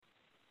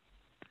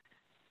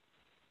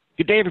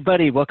Good day,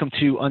 everybody. Welcome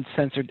to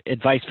Uncensored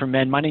Advice for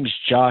Men. My name is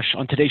Josh.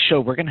 On today's show,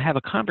 we're going to have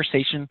a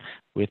conversation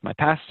with my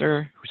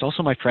pastor, who's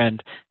also my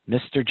friend,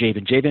 Mr.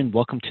 Jabin. Jabin,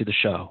 welcome to the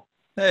show.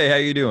 Hey, how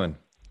you doing?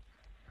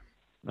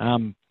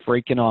 I'm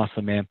freaking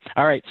awesome, man.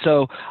 All right,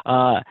 so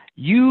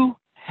you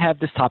have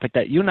this topic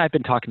that you and I have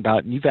been talking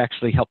about, and you've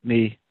actually helped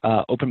me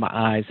open my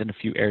eyes in a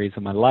few areas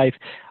of my life,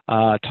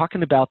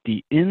 talking about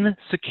the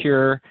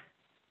insecure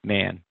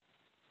man.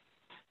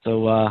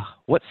 So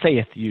what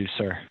saith you,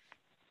 sir?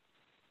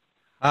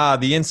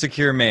 The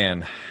insecure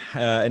man,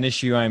 an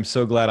issue I'm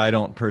so glad I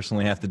don't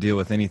personally have to deal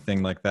with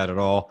anything like that at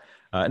all.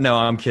 No,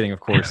 I'm kidding, of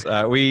course.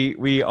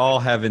 We all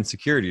have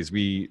insecurities.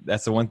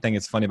 That's the one thing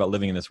that's funny about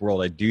living in this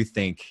world. I do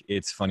think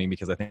it's funny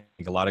because I think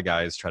a lot of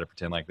guys try to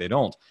pretend like they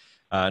don't.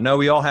 No,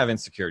 we all have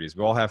insecurities.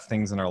 We all have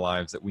things in our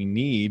lives that we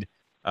need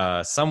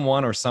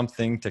someone or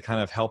something to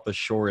kind of help us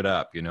shore it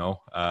up,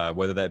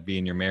 whether that be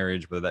in your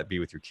marriage, whether that be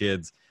with your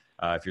kids.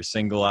 If you're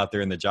single out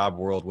there in the job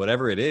world,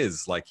 whatever it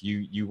is, like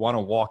you want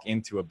to walk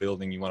into a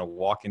building, you want to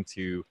walk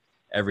into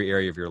every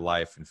area of your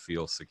life and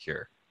feel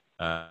secure.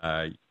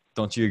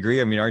 Don't you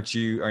agree? I mean, aren't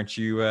you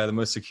the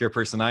most secure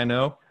person I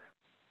know?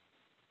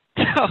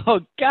 Oh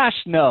gosh,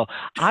 no.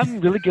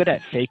 I'm really good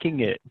at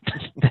faking it.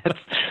 That's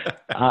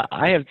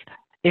I have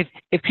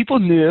if people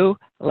knew,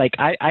 like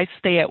I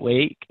stay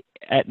awake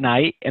at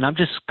night and I'm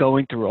just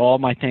going through all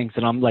my things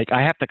and I'm like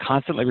I have to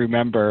constantly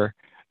remember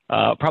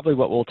probably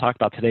what we'll talk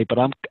about today, but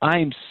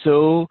I'm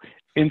so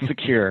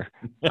insecure.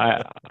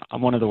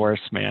 I'm one of the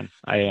worst, man.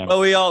 I am. Well,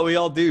 we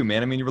all do,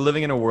 man. I mean, we're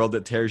living in a world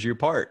that tears you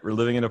apart. We're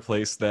living in a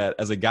place that,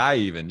 as a guy,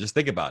 even just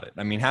think about it.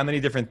 I mean, how many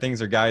different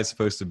things are guys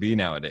supposed to be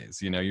nowadays?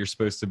 You're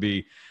supposed to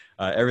be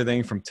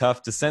everything from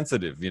tough to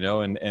sensitive,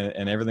 and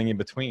everything in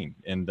between.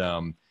 And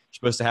you're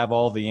supposed to have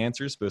all the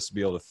answers, supposed to be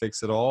able to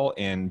fix it all.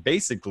 And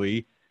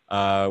basically,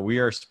 we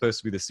are supposed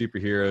to be the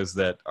superheroes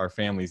that our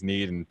families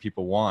need and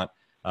people want.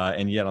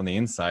 And yet on the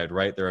inside,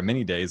 right, there are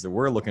many days that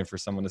we're looking for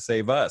someone to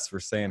save us. We're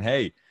saying,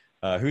 hey,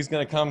 who's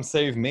going to come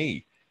save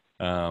me?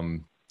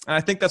 And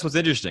I think that's what's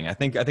interesting. I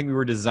think we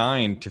were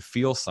designed to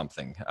feel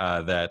something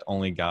that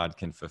only God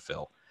can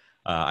fulfill.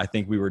 I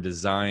think we were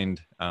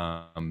designed,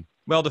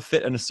 to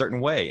fit in a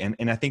certain way.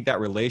 And I think that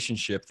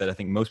relationship that I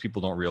think most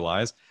people don't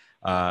realize,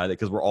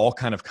 because we're all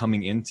kind of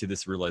coming into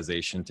this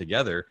realization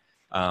together,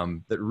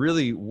 that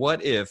really,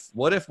 what if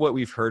what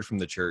we've heard from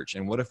the church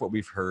and what if what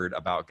we've heard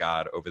about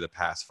God over the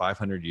past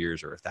 500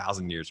 years or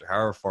 1,000 years or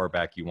however far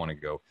back you want to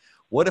go,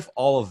 what if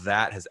all of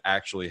that has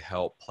actually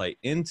helped play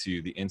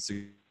into the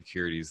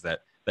insecurities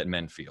that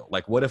men feel?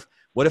 Like, what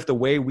if the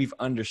way we've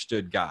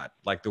understood God,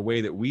 like the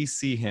way that we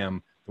see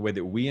him, the way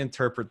that we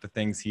interpret the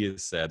things he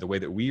has said, the way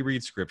that we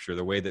read scripture,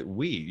 the way that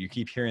you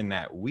keep hearing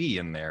that we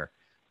in there,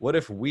 what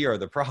if we are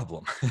the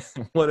problem?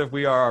 What if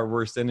we are our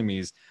worst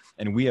enemies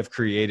and we have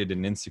created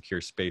an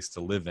insecure space to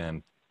live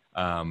in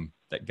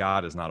that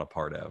God is not a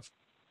part of?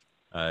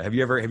 Have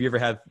you ever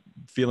had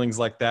feelings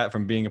like that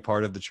from being a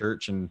part of the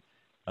church and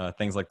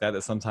things like that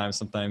sometimes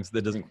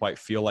that doesn't quite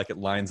feel like it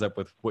lines up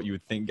with what you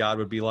would think God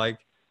would be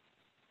like?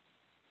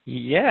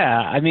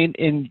 Yeah, I mean,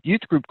 in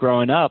youth group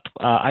growing up,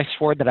 I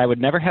swore that I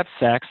would never have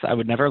sex, I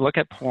would never look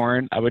at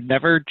porn, I would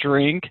never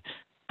drink.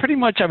 Pretty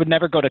much, I would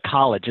never go to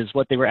college, is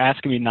what they were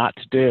asking me not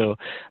to do.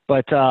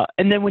 But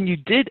and then when you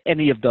did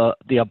any of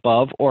the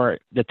above, or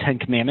the Ten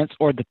Commandments,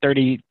 or the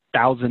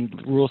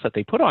 30,000 rules that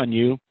they put on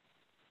you,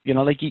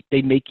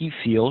 they make you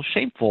feel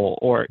shameful,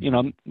 or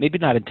maybe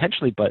not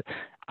intentionally, but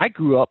I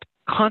grew up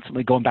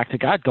constantly going back to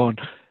God, going,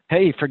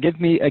 "Hey,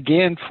 forgive me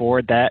again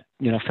for that,"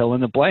 fill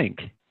in the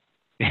blank.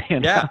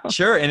 Yeah,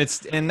 sure.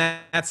 And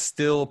that's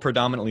still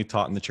predominantly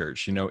taught in the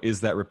church,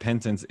 is that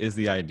repentance is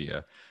the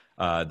idea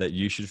that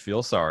you should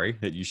feel sorry,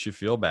 that you should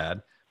feel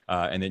bad,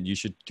 and that you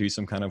should do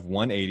some kind of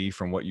 180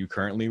 from what you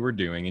currently were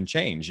doing and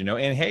change, And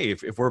hey,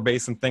 if we're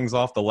basing things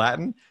off the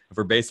Latin, if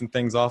we're basing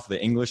things off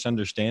the English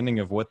understanding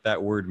of what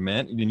that word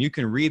meant, then you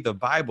can read the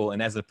Bible.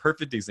 And as a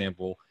perfect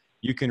example,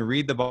 you can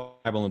read the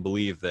Bible and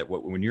believe that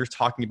when you're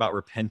talking about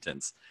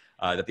repentance,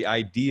 that the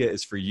idea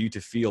is for you to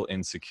feel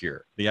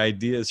insecure. The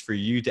idea is for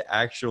you to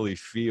actually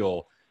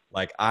feel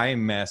like I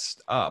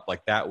messed up,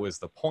 like that was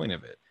the point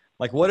of it.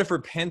 Like, what if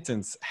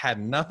repentance had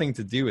nothing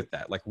to do with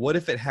that? Like, what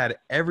if it had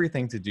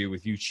everything to do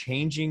with you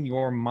changing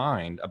your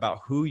mind about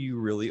who you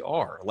really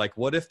are? Like,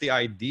 what if the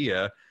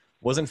idea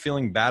wasn't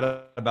feeling bad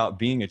about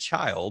being a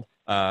child,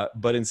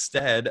 but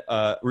instead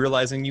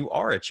realizing you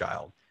are a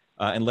child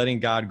and letting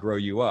God grow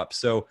you up?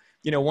 So,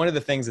 one of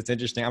the things that's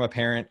interesting, I'm a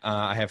parent,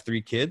 I have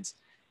 3 kids.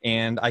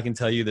 And I can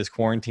tell you this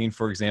quarantine,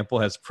 for example,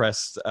 has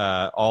pressed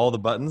all the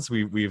buttons.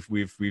 We've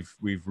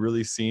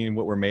really seen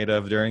what we're made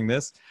of during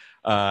this.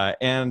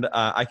 And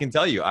I can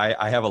tell you,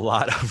 I have a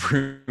lot of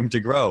room to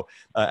grow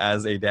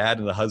as a dad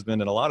and a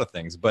husband and a lot of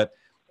things. But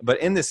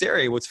in this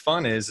area, what's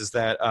fun is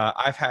that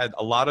I've had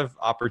a lot of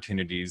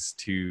opportunities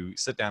to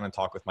sit down and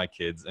talk with my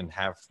kids and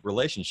have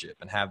relationship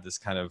and have this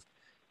kind of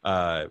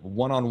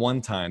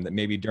one-on-one time that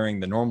maybe during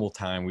the normal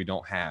time we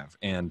don't have.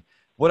 And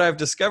what I've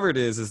discovered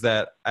is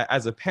that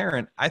as a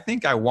parent, I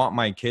think I want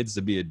my kids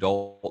to be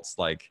adults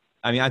like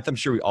I mean, I'm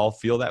sure we all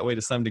feel that way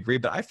to some degree,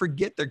 but I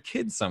forget they're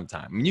kids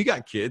sometimes. I mean, you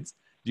got kids.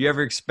 Do you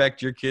ever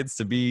expect your kids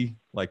to be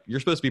like, you're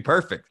supposed to be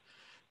perfect?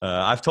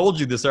 I've told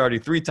you this already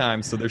 3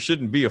 times, so there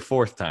shouldn't be a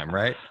 4th time,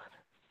 right?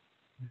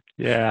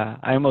 Yeah,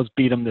 I almost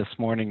beat him this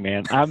morning,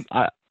 man.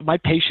 My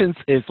patience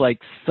is like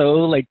so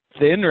like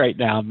thin right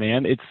now,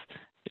 man. It's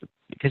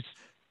because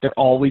they're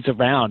always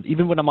around.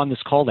 Even when I'm on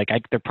this call,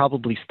 they're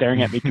probably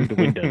staring at me through the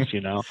windows,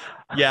 you know.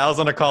 Yeah, I was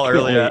on a call Can't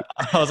earlier.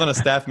 wait. I was on a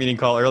staff meeting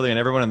call earlier, and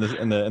everyone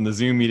in the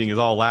Zoom meeting is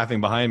all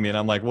laughing behind me, and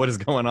I'm like, "What is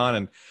going on?"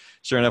 And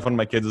sure enough, one of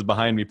my kids is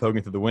behind me,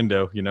 poking through the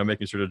window,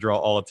 making sure to draw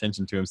all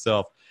attention to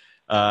himself.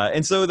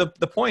 And so the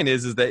point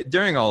is that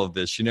during all of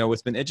this,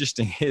 what's been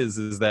interesting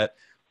is that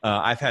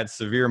I've had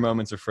severe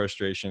moments of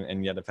frustration,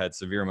 and yet I've had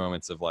severe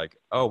moments of like,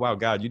 "Oh wow,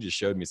 God, you just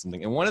showed me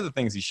something." And one of the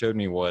things He showed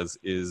me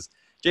is,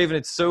 Javen,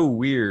 it's so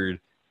weird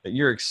that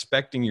you're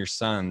expecting your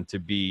son to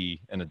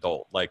be an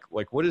adult. Like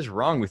what is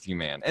wrong with you,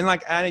 man? And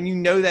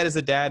and that as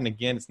a dad. And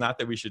again, it's not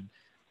that we should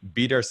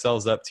beat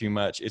ourselves up too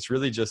much. It's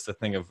really just a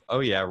thing of,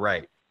 oh yeah,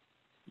 right.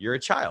 You're a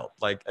child.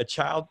 Like a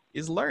child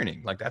is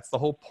learning. Like that's the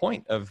whole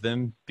point of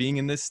them being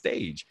in this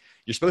stage.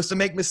 You're supposed to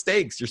make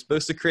mistakes. You're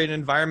supposed to create an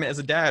environment as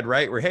a dad,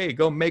 right? Where, hey,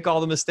 go make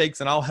all the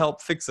mistakes and I'll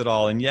help fix it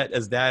all. And yet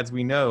as dads,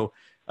 we know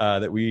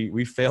that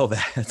we fail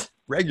that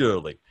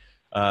regularly.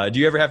 Do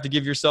you ever have to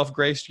give yourself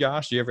grace,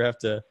 Josh? Do you ever have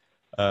to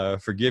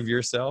forgive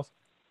yourself?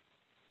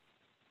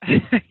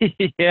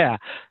 Yeah.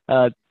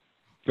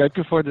 Right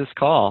before this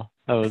call,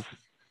 I was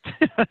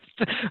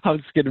I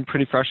was getting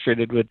pretty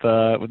frustrated with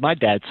my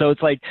dad. So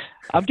it's like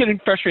I'm getting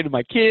frustrated with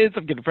my kids,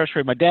 I'm getting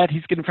frustrated with my dad,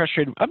 he's getting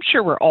frustrated. I'm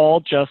sure we're all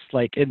just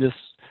like in this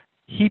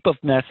heap of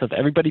mess of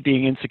everybody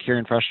being insecure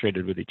and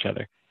frustrated with each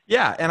other.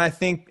 Yeah, and I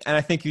think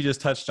you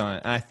just touched on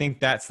it. And I think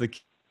that's the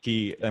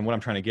key. And what I'm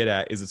trying to get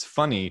at is it's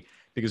funny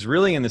because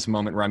really in this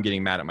moment where I'm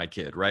getting mad at my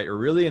kid, right? Or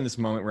really in this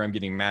moment where I'm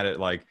getting mad at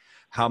like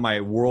how my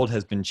world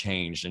has been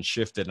changed and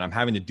shifted and I'm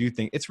having to do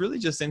things, it's really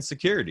just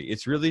insecurity.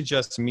 It's really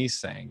just me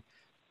saying,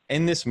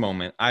 in this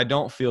moment, I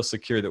don't feel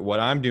secure that what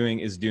I'm doing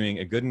is doing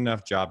a good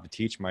enough job to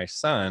teach my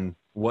son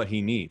what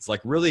he needs. Like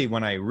really,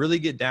 when I really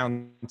get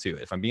down to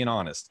it, if I'm being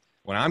honest,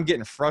 when I'm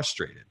getting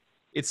frustrated,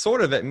 it's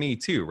sort of at me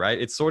too, right?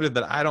 It's sort of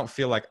that I don't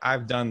feel like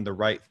I've done the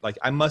right, like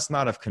I must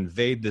not have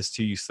conveyed this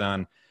to you,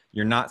 son.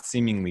 You're not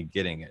seemingly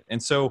getting it.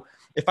 And so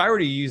if I were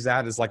to use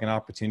that as like an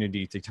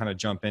opportunity to kind of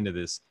jump into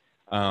this,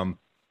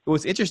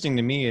 what's interesting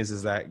to me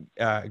is that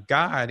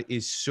God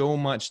is so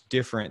much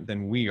different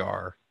than we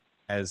are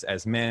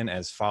as men,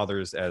 as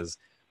fathers, as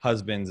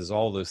husbands, as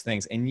all those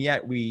things. And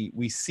yet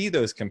we see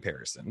those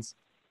comparisons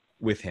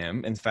with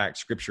him. In fact,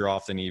 scripture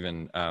often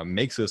even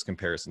makes those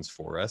comparisons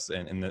for us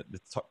and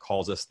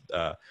calls us,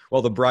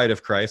 the bride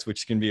of Christ,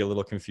 which can be a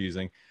little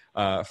confusing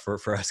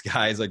for us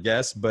guys, I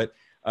guess. But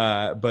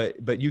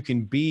you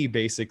can be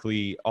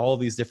basically all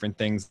these different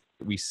things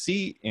that we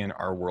see in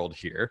our world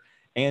here,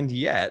 and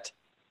yet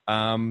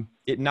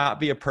it not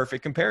be a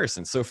perfect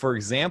comparison. So for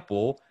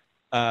example,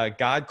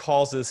 God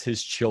calls us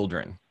his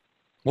children.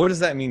 What does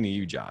that mean to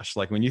you, Josh?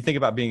 Like when you think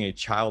about being a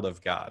child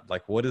of God,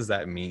 like what does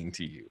that mean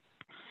to you?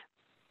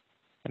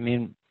 I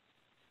mean,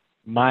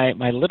 my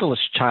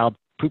littlest child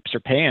poops her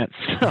pants.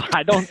 So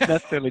I don't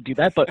necessarily do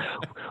that, but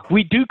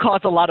we do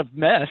cause a lot of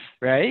mess,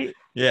 right?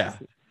 Yeah.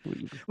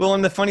 Well,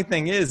 and the funny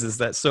thing is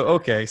that,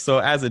 so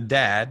as a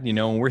dad,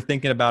 when we're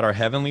thinking about our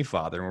Heavenly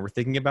Father, when we're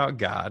thinking about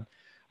God,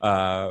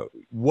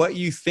 what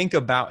you think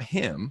about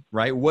him,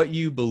 right? What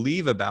you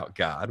believe about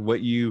God,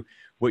 what you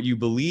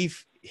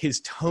believe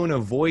his tone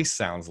of voice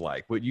sounds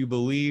like, what you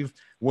believe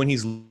when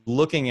he's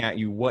looking at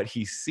you, what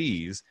he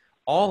sees,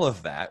 all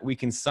of that, we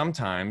can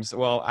sometimes,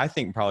 I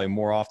think probably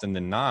more often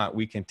than not,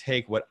 we can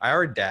take what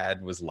our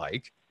dad was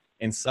like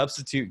and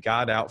substitute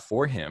God out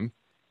for him.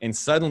 And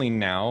suddenly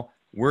now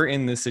we're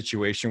in this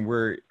situation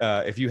where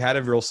if you had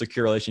a real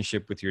secure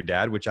relationship with your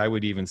dad, which I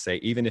would even say,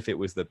 even if it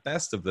was the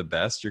best of the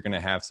best, you're going to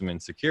have some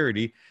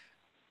insecurity.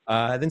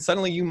 Then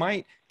suddenly you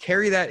might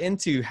carry that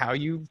into how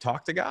you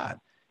talk to God.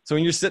 So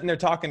when you're sitting there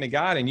talking to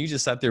God and you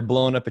just sat there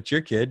blowing up at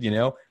your kid,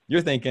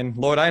 you're thinking,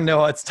 Lord, I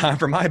know it's time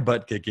for my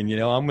butt kicking.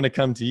 I'm going to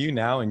come to you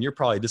now. And you're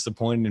probably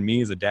disappointed in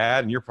me as a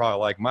dad. And you're probably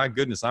like, my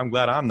goodness, I'm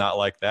glad I'm not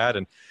like that.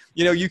 And,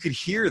 you could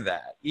hear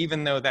that,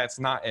 even though that's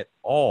not at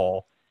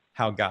all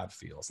how God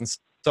feels. And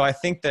so I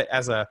think that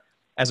as a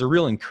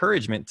real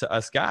encouragement to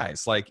us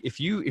guys, like if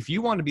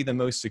you want to be the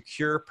most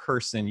secure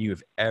person you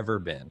have ever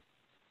been,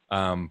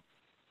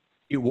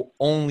 it will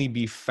only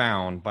be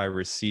found by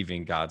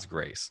receiving God's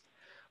grace.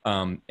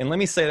 And let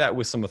me say that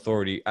with some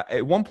authority.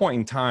 At one point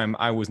in time,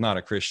 I was not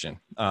a Christian.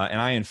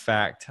 And I, in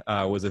fact,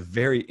 was a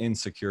very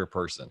insecure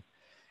person.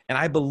 And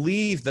I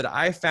believe that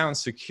I found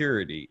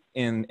security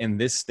in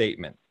this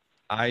statement.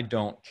 I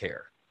don't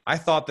care. I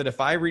thought that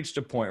if I reached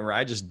a point where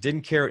I just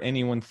didn't care what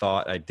anyone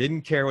thought, I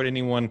didn't care what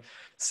anyone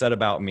said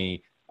about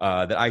me,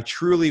 that I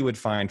truly would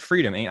find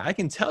freedom. And I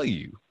can tell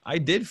you, I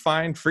did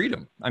find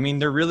freedom. I mean,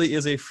 there really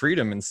is a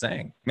freedom in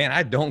saying, man,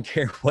 I don't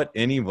care what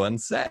anyone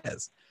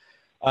says.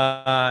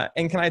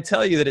 And can I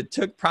tell you that it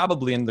took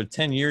probably another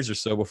 10 years or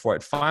so before I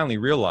finally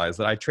realized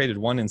that I traded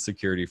one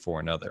insecurity for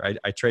another.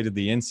 I traded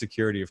the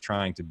insecurity of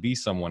trying to be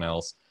someone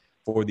else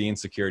for the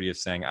insecurity of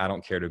saying, I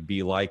don't care to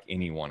be like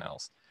anyone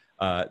else.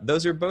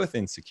 Those are both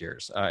insecure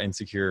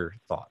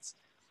thoughts.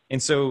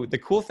 And so the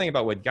cool thing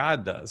about what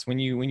God does, when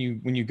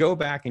you go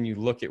back and you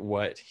look at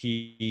what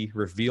he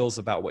reveals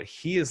about what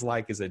he is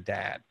like as a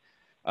dad,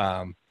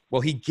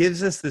 well, he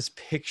gives us this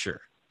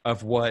picture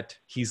of what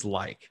he's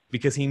like,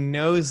 because he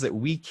knows that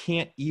we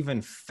can't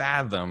even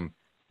fathom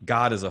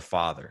God as a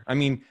father. I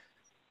mean,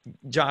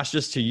 Josh,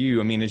 just to you,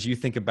 I mean, as you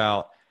think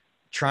about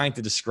trying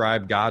to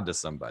describe God to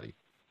somebody,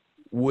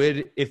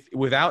 if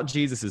without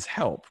Jesus's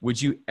help,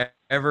 would you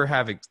ever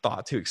have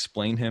thought to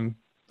explain him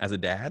as a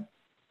dad?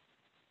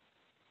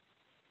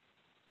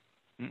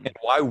 And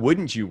why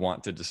wouldn't you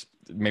want to just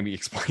maybe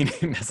explain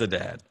him as a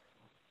dad?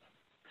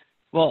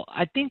 Well,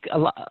 I think a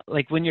lot,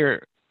 like when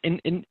you're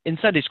in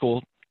Sunday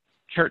school,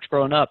 church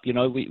growing up, you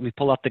know, we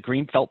pull out the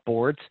green felt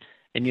boards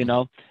and, you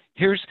know,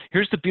 here's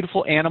the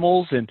beautiful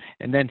animals. And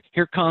then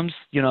here comes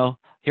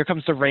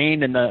the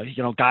rain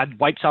and God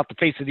wipes out the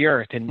face of the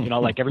earth and,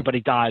 like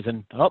everybody dies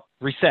and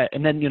reset.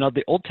 And then,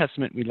 the Old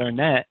Testament, we learn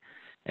that.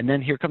 And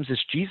then here comes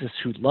this Jesus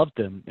who loved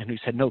them and who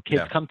said, no,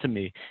 kids, come to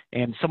me.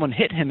 And someone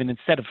hit him. And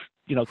instead of,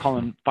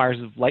 calling fires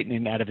of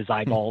lightning out of his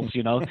eyeballs,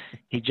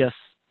 he just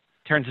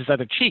turns his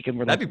other cheek. And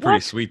that'd be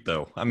pretty sweet,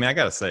 though. I mean, I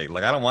got to say,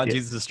 like, I don't want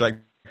Jesus to strike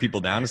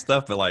people down and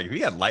stuff, but like, he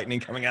had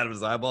lightning coming out of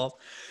his eyeballs.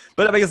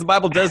 But I guess the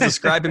Bible does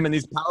describe him in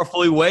these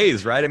powerful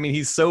ways, right? I mean,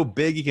 he's so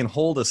big, he can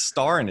hold a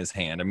star in his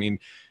hand. I mean,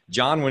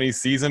 John, when he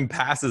sees him,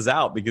 passes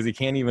out because he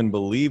can't even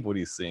believe what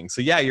he's seeing.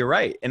 So yeah, you're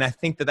right. And I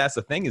think that's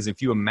the thing, is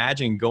if you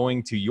imagine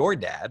going to your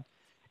dad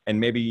and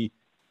maybe,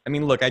 I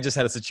mean, look, I just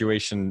had a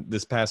situation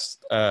this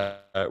past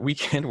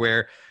weekend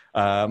where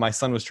my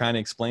son was trying to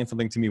explain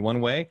something to me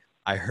one way.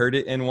 I heard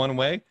it in one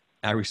way.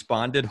 I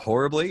responded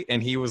horribly.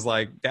 And he was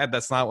like, Dad,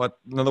 that's not what,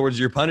 in other words,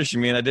 you're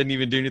punishing me and I didn't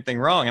even do anything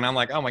wrong. And I'm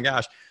like, oh my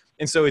gosh.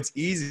 And so it's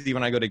easy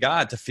when I go to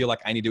God to feel like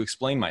I need to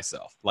explain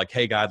myself. Like,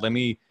 hey, God,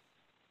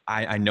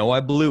 I know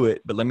I blew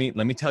it, but let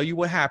me tell you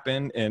what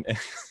happened. And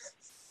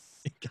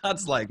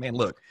God's like, man,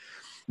 look,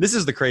 this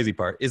is the crazy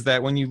part, is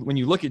that when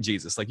you look at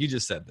Jesus, like you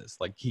just said this,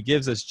 like he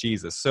gives us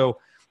Jesus. So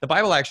the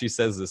Bible actually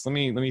says this. Let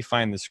me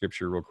find the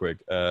scripture real quick.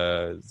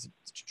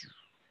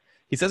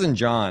 He says in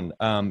John,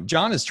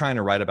 John is trying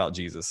to write about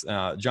Jesus,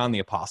 John the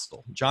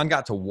apostle. John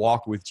got to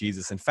walk with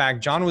Jesus. In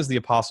fact, John was the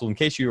apostle. In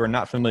case you are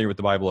not familiar with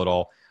the Bible at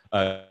all,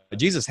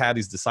 Jesus had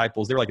these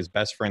disciples. They were like his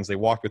best friends. They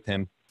walked with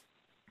him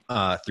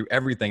through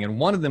everything. And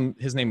one of them,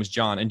 his name was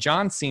John. And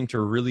John seemed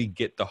to really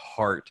get the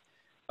heart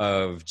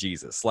of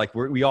Jesus. Like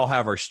we all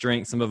have our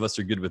strengths. Some of us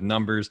are good with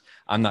numbers.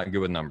 I'm not good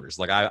with numbers.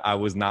 Like I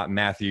was not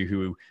Matthew,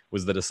 who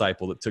was the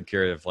disciple that took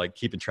care of like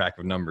keeping track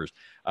of numbers.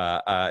 No,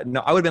 I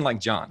would have been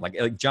like John.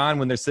 Like John,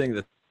 when they're sitting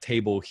at the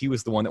table, he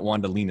was the one that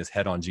wanted to lean his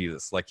head on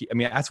Jesus. Like, I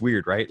mean, that's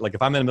weird, right? Like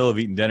if I'm in the middle of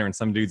eating dinner and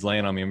some dude's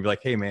laying on me and be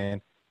like, hey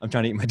man, I'm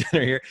trying to eat my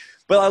dinner here.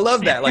 But I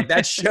love that. Like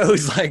that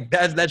shows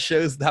that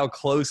shows how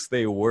close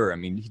they were. I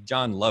mean,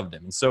 John loved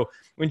him. And so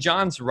when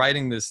John's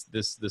writing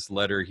this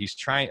letter, he's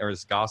trying, or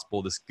his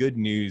gospel, this good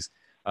news,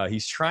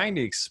 he's trying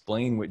to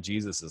explain what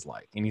Jesus is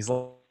like. And he's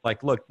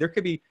like, look, there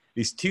could be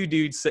these two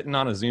dudes sitting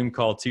on a Zoom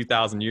call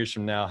 2,000 years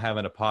from now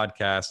having a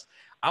podcast.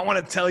 I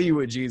want to tell you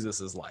what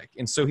Jesus is like.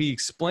 And so he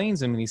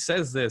explains him and he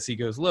says this. He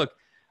goes, look,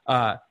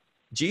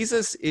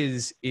 Jesus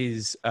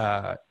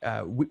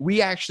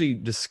we actually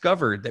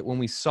discovered that when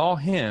we saw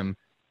him,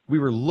 we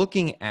were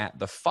looking at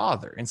the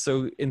Father. And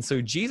so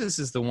Jesus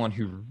is the one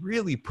who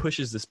really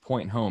pushes this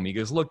point home. He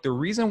goes, look, the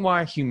reason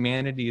why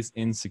humanity is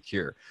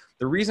insecure,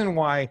 the reason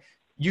why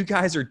you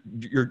guys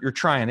you're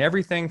trying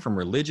everything from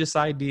religious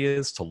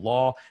ideas to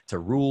law to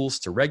rules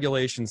to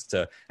regulations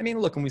to, I mean,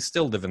 look, and we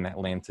still live in that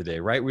land today,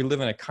 right? We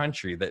live in a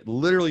country that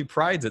literally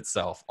prides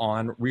itself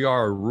on, we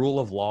are a rule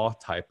of law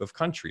type of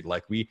country.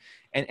 Like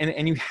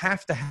and you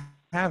have to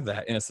have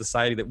that in a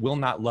society that will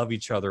not love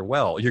each other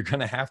well. You're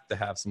going to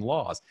have some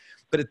laws.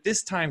 But at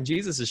this time,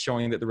 Jesus is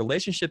showing that the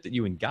relationship that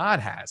you and God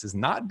has is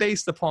not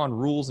based upon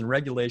rules and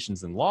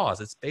regulations and laws.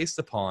 It's based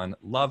upon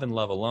love and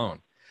love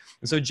alone.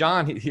 And so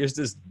John, here's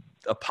this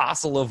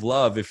apostle of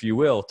love, if you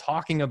will,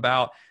 talking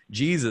about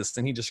Jesus,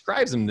 and he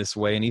describes him this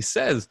way. And he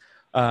says,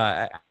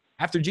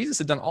 after Jesus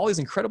had done all these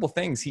incredible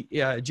things,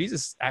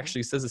 Jesus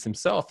actually says this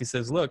himself. He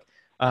says, look,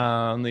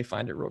 let me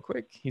find it real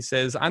quick. He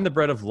says, I'm the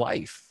bread of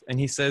life. And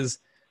he says,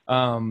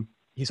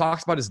 he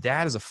talks about his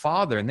dad as a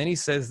father. And then he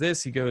says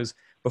this, he goes,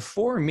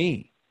 before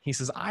me, he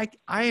says, I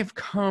have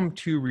come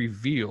to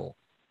reveal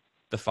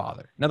the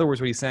Father. In other words,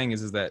 what he's saying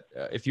is that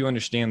if you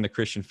understand the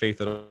Christian faith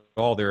at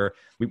all,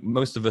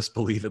 most of us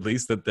believe, at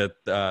least,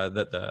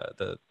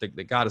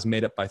 that God is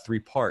made up by three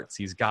parts.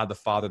 He's God the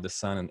Father, the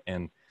Son,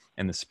 and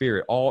the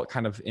Spirit, all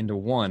kind of into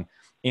one.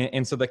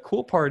 And so the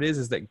cool part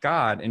is that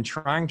God, in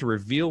trying to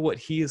reveal what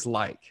he is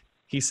like,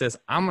 he says,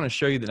 I'm going to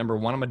show you that, number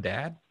one, I'm a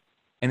dad.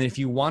 And if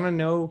you want to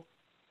know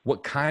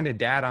what kind of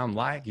dad I'm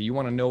like, you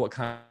want to know what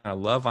kind of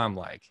love I'm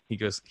like, he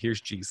goes,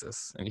 here's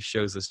Jesus. And he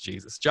shows us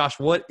Jesus. Josh,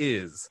 what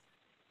is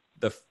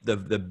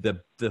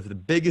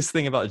the biggest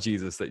thing about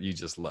Jesus that you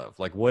just love?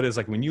 Like, what is,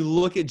 like, when you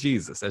look at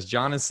Jesus, as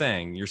John is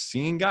saying, you're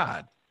seeing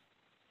God.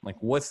 Like,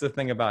 what's the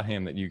thing about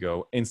him that you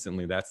go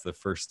instantly, that's the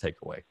first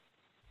takeaway?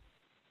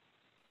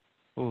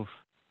 Oof.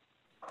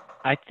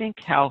 I think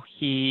how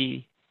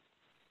he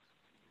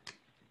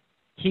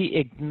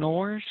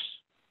ignores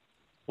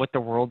what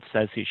the world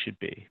says he should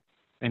be,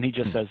 and he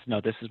just says,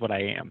 "No, this is what I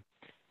am."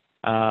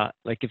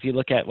 Like if you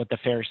look at what the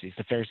Pharisees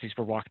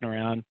were walking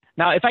around.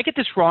 Now, if I get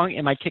this wrong,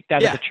 am I kicked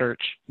out of the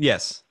church?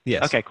 Yes.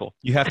 Okay, cool.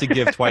 You have to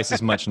give twice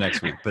as much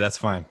next week, but that's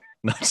fine.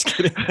 No, just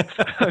kidding.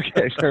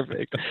 Okay,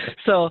 perfect.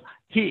 So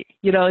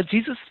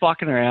Jesus is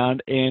walking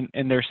around and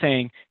they're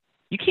saying,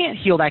 "You can't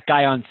heal that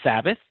guy on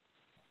Sabbath.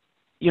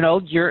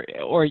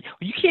 Or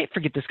you can't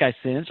forget this guy's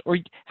sins, or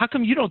how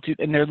come you don't do?"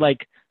 And they're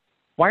like,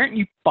 "Why aren't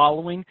you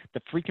following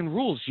the freaking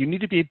rules? You need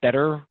to be a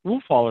better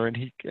rule follower." And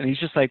he's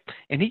just like,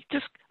 and he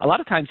just, a lot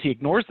of times he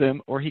ignores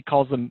them, or he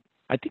calls them,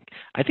 I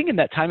think in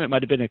that time it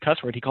might have been a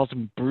cuss word. He calls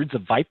them broods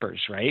of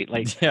vipers, right?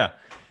 Like, yeah,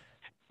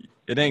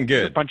 it ain't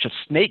good. A bunch of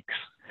snakes.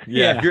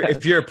 Yeah.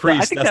 If you're a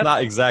priest, that's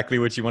not exactly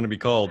what you want to be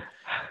called.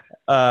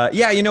 I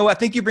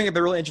think you bring up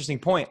a really interesting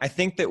point. I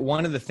think that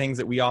one of the things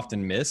that we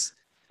often miss,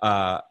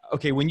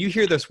 when you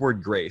hear this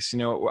word grace,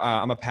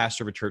 I'm a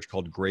pastor of a church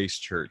called Grace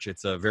Church.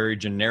 It's a very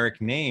generic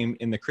name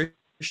in the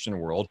Christian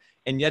world,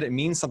 and yet it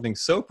means something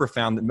so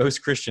profound that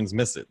most Christians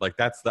miss it. Like,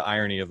 that's the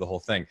irony of the whole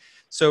thing.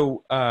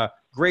 So,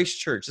 Grace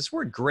Church, this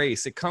word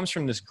grace, it comes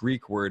from this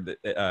Greek word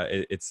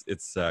that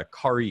it's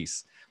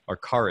charis or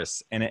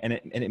charis, and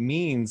it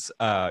means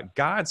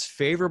God's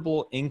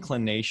favorable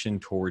inclination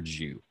towards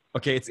you.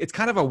 Okay, it's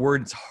kind of a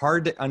word. It's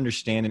hard to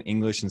understand in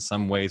English in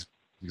some ways,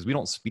 because we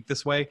don't speak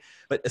this way.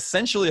 But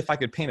essentially, if I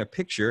could paint a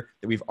picture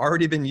that we've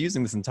already been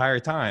using this entire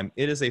time,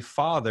 it is a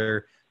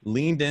father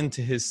leaned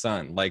into his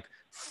son, like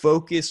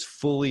focused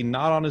fully,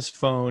 not on his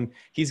phone.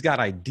 He's got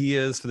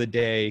ideas for the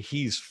day.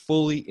 He's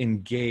fully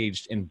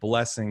engaged in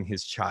blessing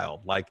his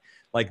child. Like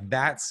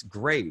that's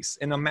grace.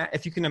 And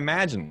if you can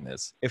imagine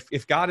this,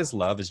 if God is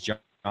love, as John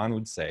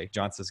would say,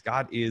 John says,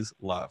 God is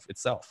love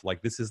itself.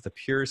 Like, this is the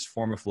purest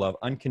form of love,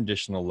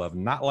 unconditional love,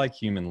 not like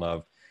human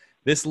love.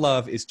 This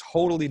love is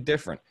totally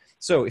different.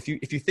 So if you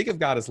think of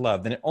God as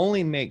love, then it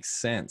only makes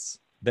sense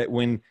that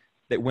when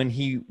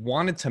he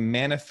wanted to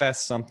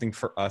manifest something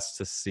for us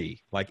to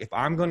see, like, if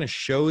I'm going to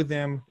show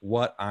them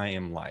what I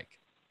am like.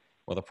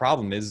 Well, the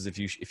problem is if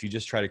you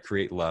just try to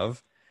create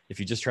love, if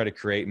you just try to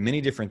create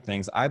many different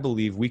things, I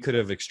believe we could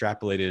have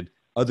extrapolated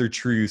other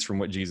truths from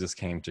what Jesus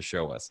came to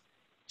show us.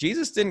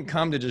 Jesus didn't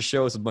come to just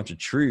show us a bunch of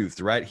truths,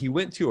 right? He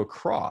went to a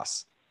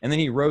cross and then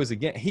he rose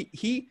again.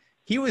 He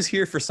was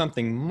here for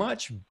something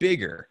much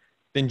bigger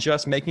than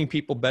just making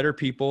people better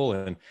people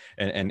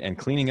and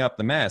cleaning up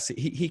the mess.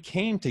 He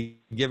came to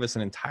give us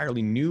an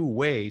entirely new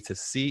way to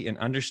see and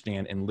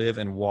understand and live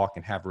and walk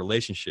and have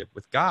relationship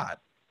with God.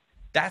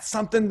 That's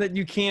something that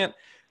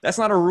that's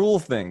not a rule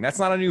thing. That's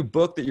not a new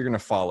book that you're going to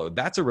follow.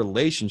 That's a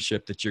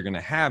relationship that you're going to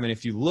have. And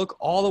if you look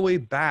all the way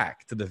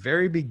back to the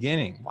very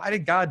beginning, why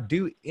did God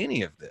do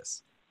any of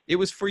this? It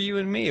was for you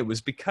and me. It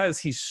was because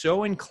he's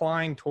so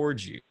inclined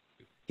towards you.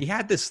 He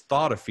had this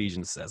thought,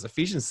 Ephesians says.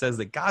 Ephesians says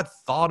that God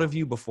thought of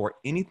you before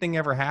anything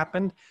ever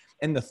happened.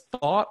 And the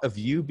thought of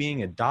you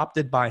being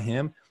adopted by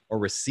him or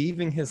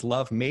receiving his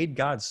love made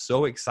God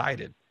so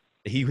excited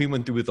that he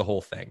went through with the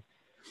whole thing.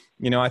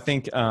 I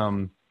think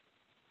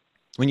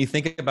when you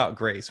think about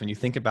grace, when you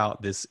think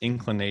about this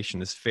inclination,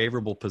 this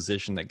favorable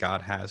position that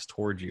God has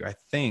towards you, I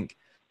think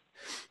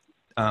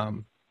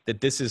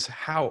that this is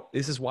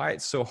why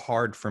it's so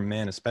hard for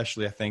men,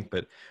 especially, I think,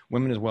 but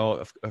women as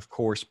well, of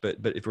course. But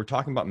if we're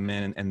talking about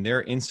men and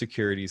their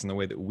insecurities and the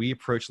way that we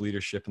approach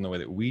leadership and the way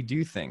that we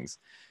do things,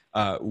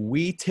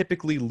 we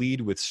typically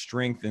lead with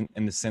strength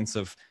in the sense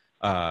of,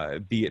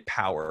 be it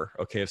power,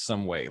 okay, of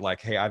some way. Like,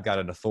 hey, I've got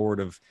an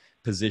authoritative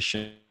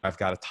position, I've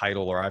got a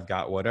title, or I've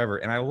got whatever.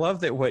 And I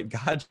love that what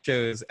God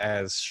shows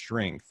as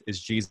strength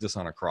is Jesus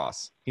on a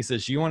cross. He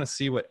says, you want to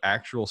see what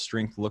actual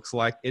strength looks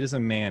like? It is a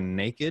man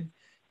naked,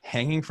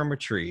 hanging from a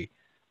tree,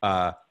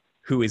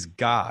 who is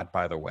God,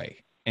 by the way,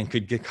 and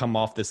could come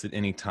off this at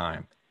any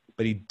time.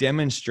 But he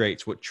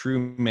demonstrates what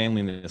true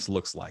manliness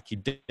looks like. He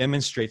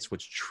demonstrates what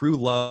true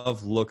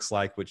love looks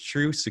like, what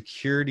true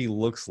security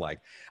looks like.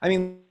 I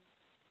mean,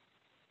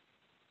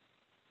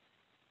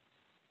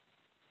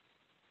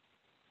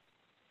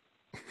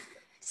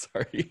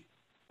 sorry.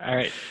 All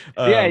right.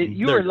 Yeah,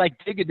 you were like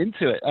digging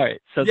into it. All right.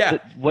 So yeah.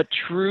 What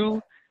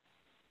true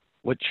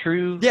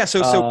yeah,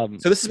 so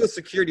this is what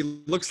security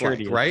looks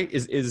like, right?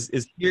 Is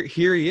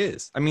here he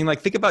is. I mean,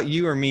 like, think about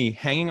you or me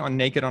hanging on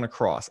naked on a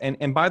cross.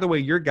 And by the way,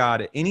 you're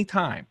God at any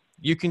time.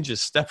 You can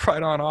just step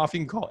right on off.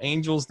 You can call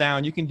angels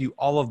down. You can do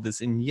all of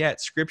this. And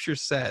yet scripture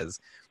says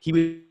he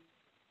was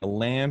a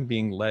lamb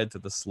being led to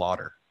the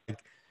slaughter.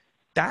 Like,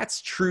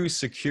 that's true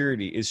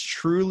security, is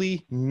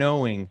truly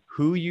knowing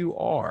who you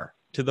are,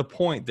 to the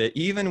point that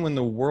even when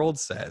the world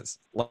says,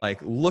 like,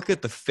 look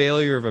at the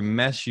failure of a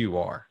mess you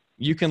are,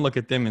 you can look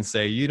at them and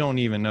say, you don't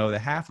even know the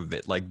half of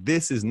it. Like,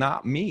 this is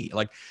not me.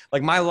 Like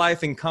my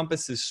life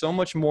encompasses so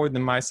much more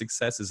than my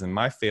successes and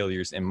my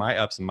failures and my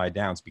ups and my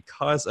downs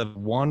because of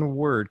one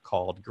word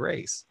called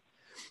grace.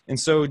 And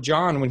so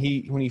John, when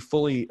he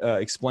fully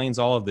explains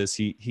all of this,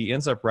 he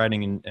ends up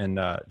writing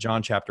in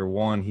John chapter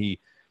 1, he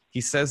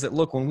says that,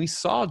 look, when we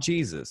saw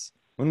Jesus,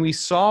 when we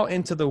saw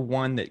into the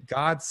one that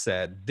God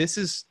said, this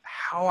is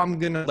how I'm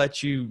going to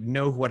let you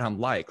know what I'm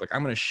like. Like,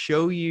 I'm going to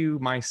show you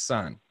my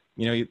son.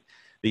 You know,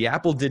 the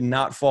apple did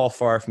not fall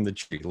far from the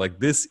tree. Like,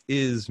 this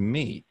is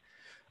me.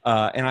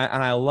 And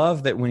I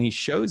love that when he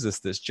shows us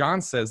this,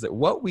 John says that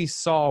what we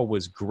saw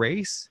was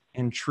grace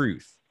and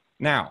truth.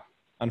 Now,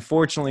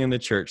 unfortunately, in the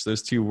church,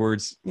 those two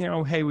words, you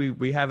know, hey,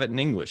 we have it in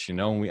English, you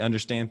know, and we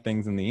understand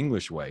things in the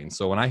English way. And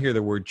so when I hear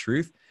the word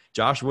truth,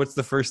 Josh, what's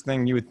the first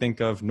thing you would think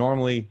of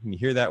normally when you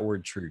hear that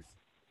word truth?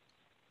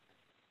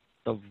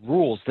 The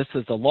rules. This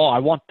is the law. I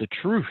want the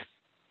truth.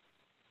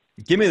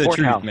 Give me the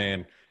Courthouse. truth,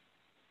 man.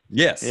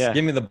 Yes. Yeah.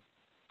 Give me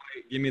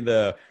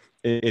the,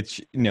 it's,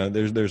 you know,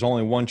 there's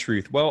only one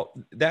truth. Well,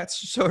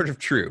 that's sort of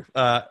true,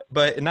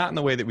 but not in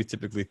the way that we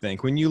typically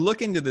think. When you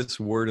look into this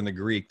word in the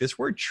Greek, this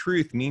word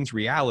truth means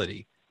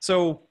reality.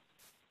 So,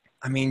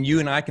 I mean, you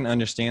and I can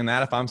understand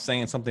that. If I'm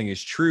saying something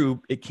is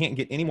true, it can't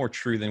get any more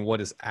true than what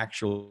is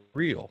actually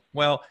real.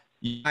 Well,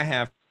 I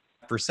have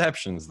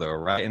perceptions, though,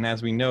 right? And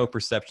as we know,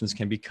 perceptions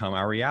can become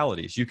our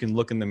realities. You can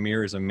look in the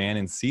mirror as a man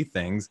and see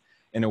things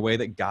in a way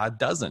that God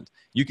doesn't.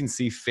 You can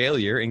see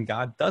failure and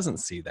God doesn't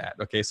see that.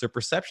 Okay, so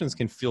perceptions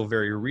can feel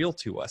very real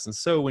to us. And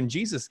so when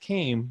Jesus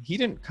came, he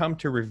didn't come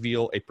to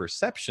reveal a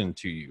perception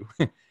to you.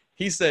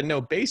 He said, no,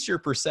 base your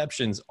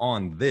perceptions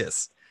on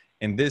this.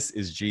 And this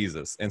is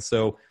Jesus. And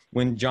so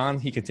when John,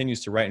 he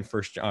continues to write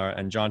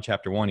in John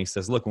chapter 1, he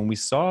says, look, when we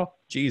saw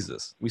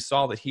Jesus, we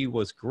saw that he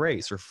was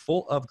grace, or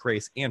full of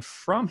grace, and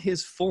from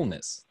his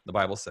fullness, the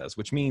Bible says,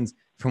 which means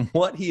from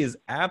what he is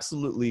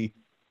absolutely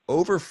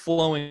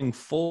overflowing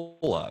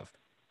full of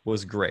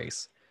was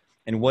grace.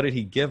 And what did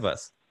he give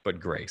us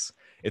but grace?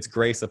 It's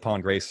grace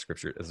upon grace,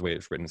 scripture, is the way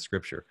it's written in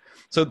scripture.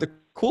 So the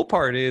cool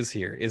part is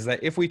that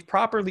if we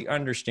properly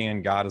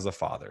understand God as a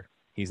father,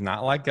 he's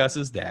not like us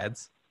as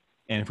dads.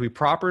 And if we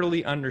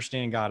properly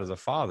understand God as a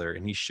father,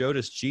 and he showed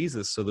us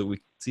Jesus so that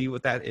we see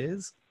what that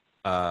is,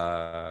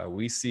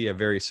 we see a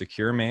very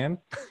secure man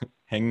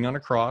hanging on a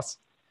cross,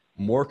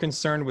 more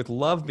concerned with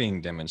love being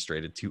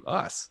demonstrated to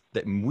us,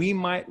 that we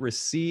might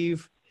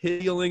receive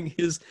healing,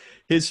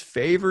 his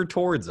favor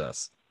towards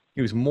us.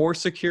 He was more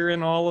secure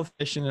in all of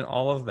mission and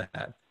all of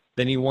that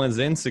than he was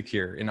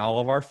insecure in all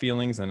of our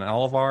feelings and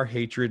all of our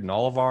hatred and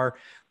all of our,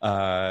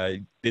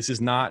 this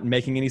is not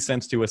making any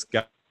sense to us,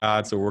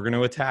 God, so we're going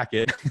to attack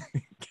it.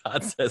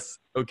 God says,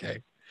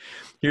 okay,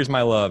 here's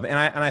my love. And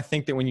I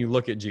think that when you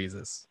look at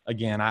Jesus,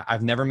 again,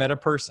 I've never met a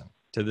person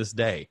to this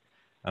day,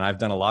 and I've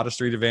done a lot of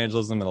street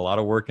evangelism and a lot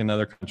of work in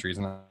other countries,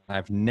 and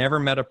I've never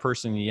met a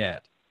person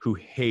yet who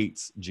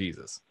hates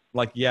Jesus.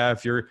 Like, yeah,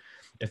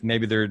 if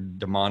maybe they're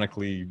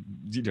demonically,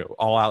 you know,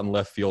 all out in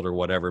left field or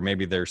whatever,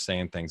 maybe they're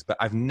saying things, but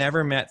I've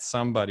never met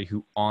somebody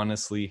who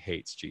honestly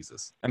hates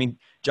Jesus. I mean,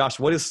 Josh,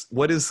 what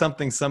is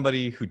something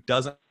somebody who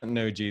doesn't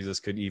know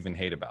Jesus could even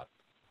hate about?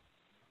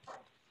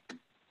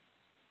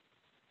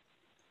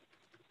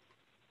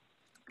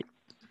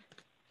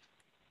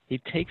 He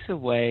takes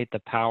away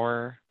the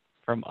power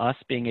from us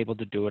being able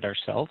to do it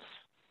ourselves,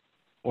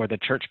 or the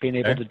church being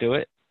able to do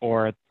it,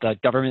 or the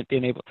government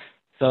being able.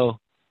 So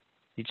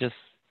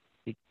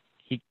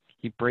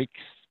he breaks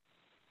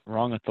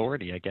wrong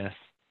authority, I guess,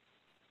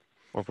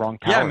 or wrong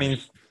powers. Yeah, I mean,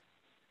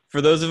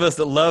 for those of us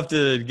that love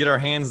to get our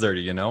hands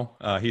dirty, you know,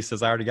 he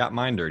says, I already got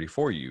mine dirty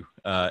for you.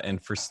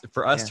 And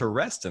for us to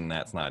rest in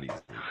that's not easy.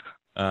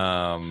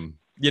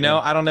 You know,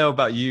 I don't know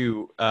about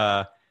you.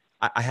 I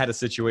had a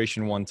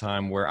situation one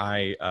time where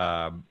I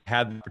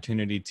had the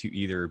opportunity to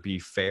either be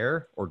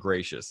fair or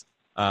gracious.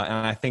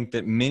 And I think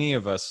that many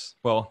of us,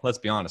 well, let's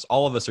be honest,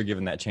 all of us are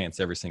given that chance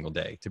every single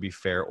day to be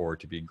fair or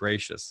to be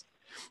gracious.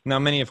 Now,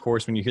 many, of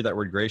course, when you hear that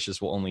word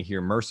gracious, will only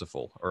hear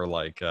merciful, or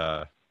like,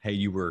 hey,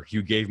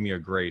 you gave me a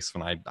grace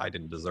when I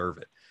didn't deserve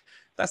it.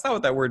 That's not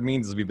what that word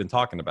means, as we've been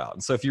talking about.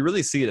 And so if you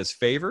really see it as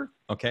favor,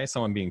 okay,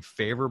 someone being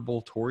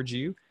favorable towards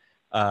you,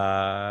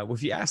 well,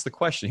 if you ask the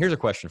question, here's a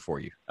question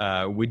for you.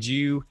 Would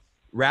you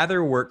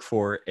rather work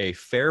for a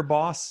fair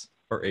boss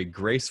or a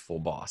graceful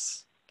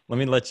boss? Let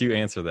me let you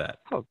answer that.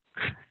 Oh,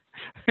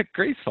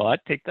 graceful. I'd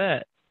take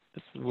that.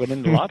 This is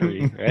winning the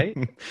lottery, right?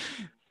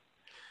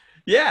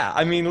 Yeah,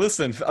 I mean,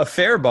 listen, a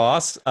fair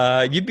boss,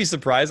 you'd be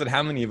surprised at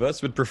how many of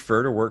us would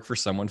prefer to work for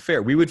someone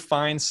fair. We would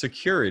find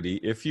security,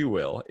 if you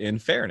will, in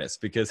fairness,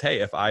 because, hey,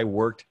 if I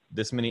worked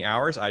this many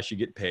hours, I should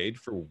get paid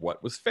for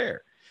what was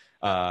fair.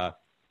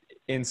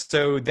 And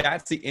so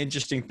that's the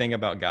interesting thing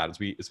about God as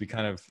we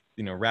kind of,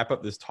 you know, wrap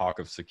up this talk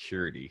of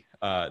security.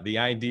 The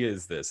idea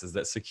is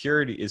that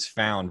security is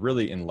found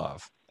really in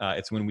love.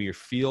 It's when we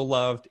feel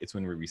loved, it's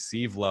when we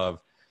receive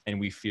love, and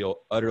we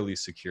feel utterly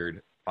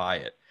secured by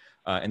it.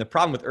 And the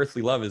problem with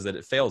earthly love is that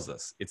it fails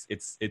us.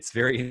 It's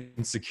very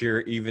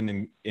insecure,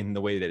 even in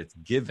the way that it's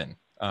given.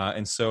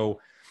 And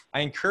so I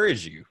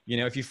encourage you,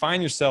 if you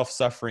find yourself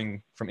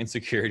suffering from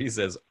insecurities,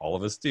 as all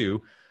of us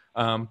do,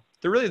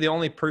 they're really the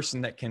only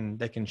person that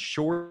can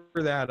shore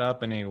that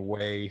up in a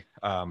way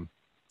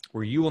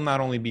where you will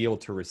not only be able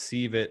to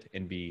receive it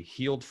and be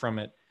healed from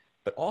it,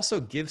 but also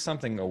give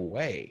something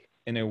away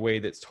in a way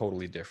that's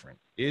totally different.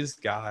 Is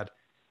God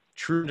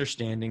truly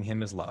understanding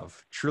him as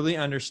love, truly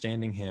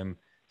understanding him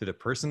through the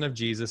person of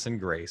Jesus and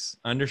grace,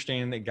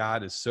 understanding that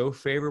God is so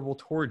favorable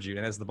towards you.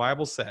 And as the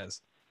Bible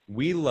says,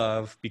 we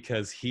love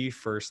because he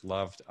first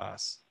loved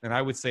us. And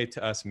I would say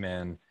to us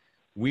men,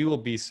 we will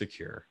be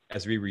secure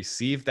as we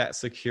receive that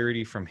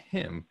security from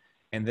him.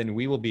 And then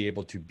we will be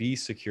able to be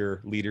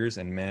secure leaders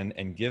and men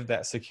and give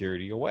that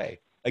security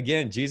away.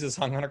 Again, Jesus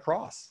hung on a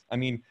cross. I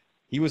mean,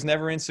 he was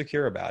never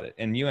insecure about it.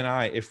 And you and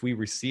I, if we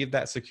receive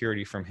that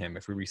security from him,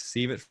 if we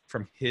receive it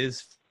from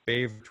his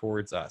favor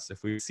towards us,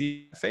 if we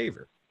receive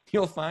favor,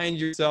 you'll find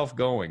yourself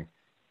going,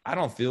 I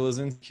don't feel as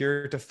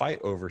insecure to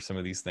fight over some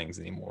of these things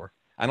anymore.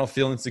 I don't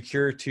feel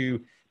insecure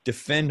to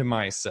defend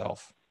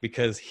myself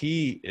because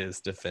he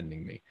is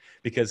defending me,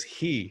 because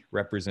he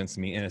represents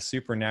me in a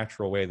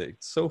supernatural way that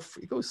it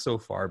goes so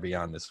far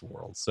beyond this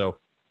world. So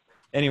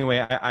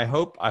anyway, I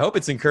hope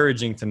it's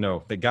encouraging to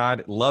know that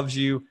God loves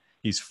you.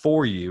 He's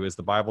for you, as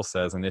the Bible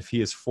says. And if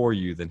he is for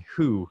you, then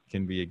who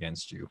can be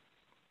against you?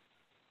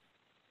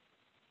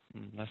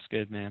 That's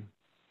good, man.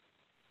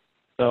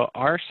 So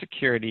our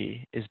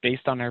security is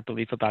based on our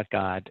belief about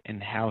God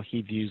and how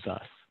he views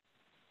us.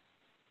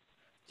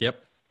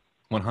 Yep.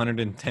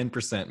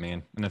 110%,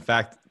 man. And in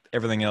fact,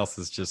 everything else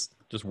is just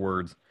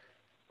words.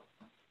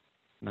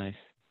 Nice.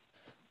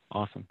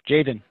 Awesome.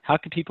 Jaden, how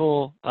can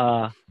people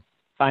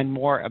find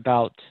more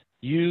about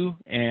you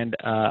and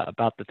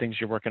about the things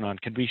you're working on?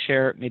 Could we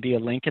share maybe a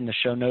link in the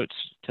show notes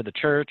to the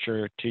church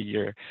or to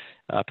your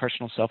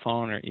personal cell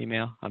phone or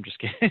email? I'm just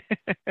kidding.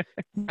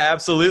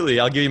 Absolutely.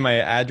 I'll give you my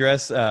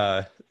address,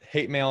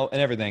 hate mail, and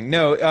everything.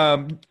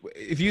 No,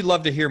 if you'd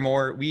love to hear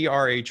more, we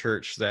are a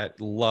church that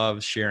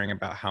loves sharing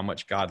about how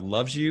much God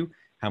loves you,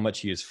 how much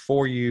he is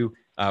for you.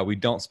 We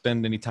don't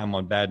spend any time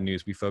on bad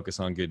news. We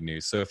focus on good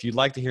news. So if you'd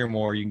like to hear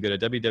more, you can go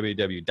to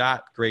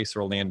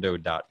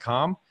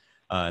www.graceorlando.com.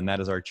 And that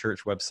is our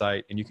church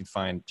website. And you can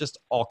find just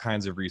all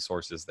kinds of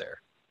resources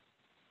there.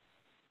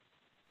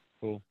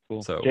 Cool.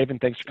 So, Jaden,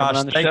 thanks for coming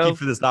on the show. Thank you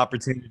for this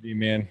opportunity,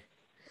 man.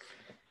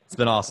 It's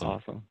been awesome.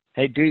 Awesome.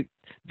 Hey, dudes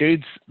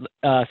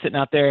sitting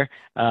out there,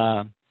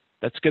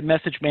 that's a good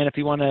message, man. If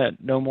you want to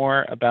know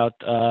more about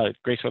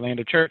Grace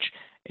Orlando Church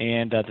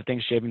and the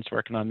things Jaden's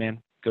working on,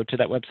 man, go to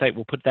that website.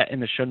 We'll put that in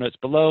the show notes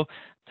below.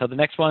 Till the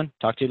next one,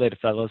 talk to you later,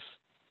 fellas.